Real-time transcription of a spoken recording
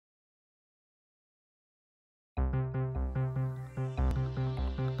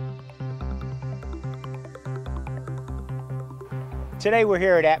Today we're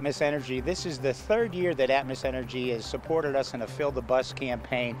here at Atmos Energy. This is the third year that Atmos Energy has supported us in a Fill the Bus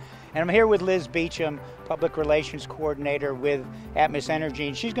campaign. And I'm here with Liz Beecham, Public Relations Coordinator with Atmos Energy,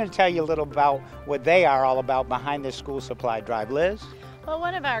 and she's going to tell you a little about what they are all about behind this school supply drive. Liz? Well,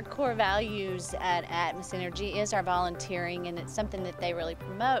 one of our core values at Atmos Energy is our volunteering, and it's something that they really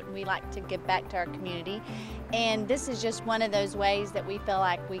promote, and we like to give back to our community. And this is just one of those ways that we feel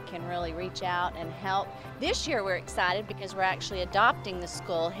like we can really reach out and help. This year we're excited because we're actually adopting the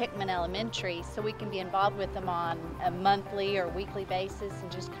school, Hickman Elementary, so we can be involved with them on a monthly or weekly basis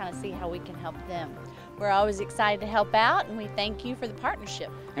and just kind of see how we can help them. We're always excited to help out, and we thank you for the partnership.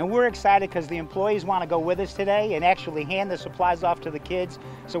 And we're excited because the employees want to go with us today and actually hand the supplies off to the kids.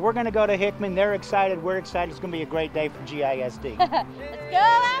 So we're going to go to Hickman. They're excited. We're excited. It's going to be a great day for GISD. Let's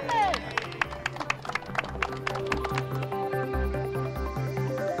go!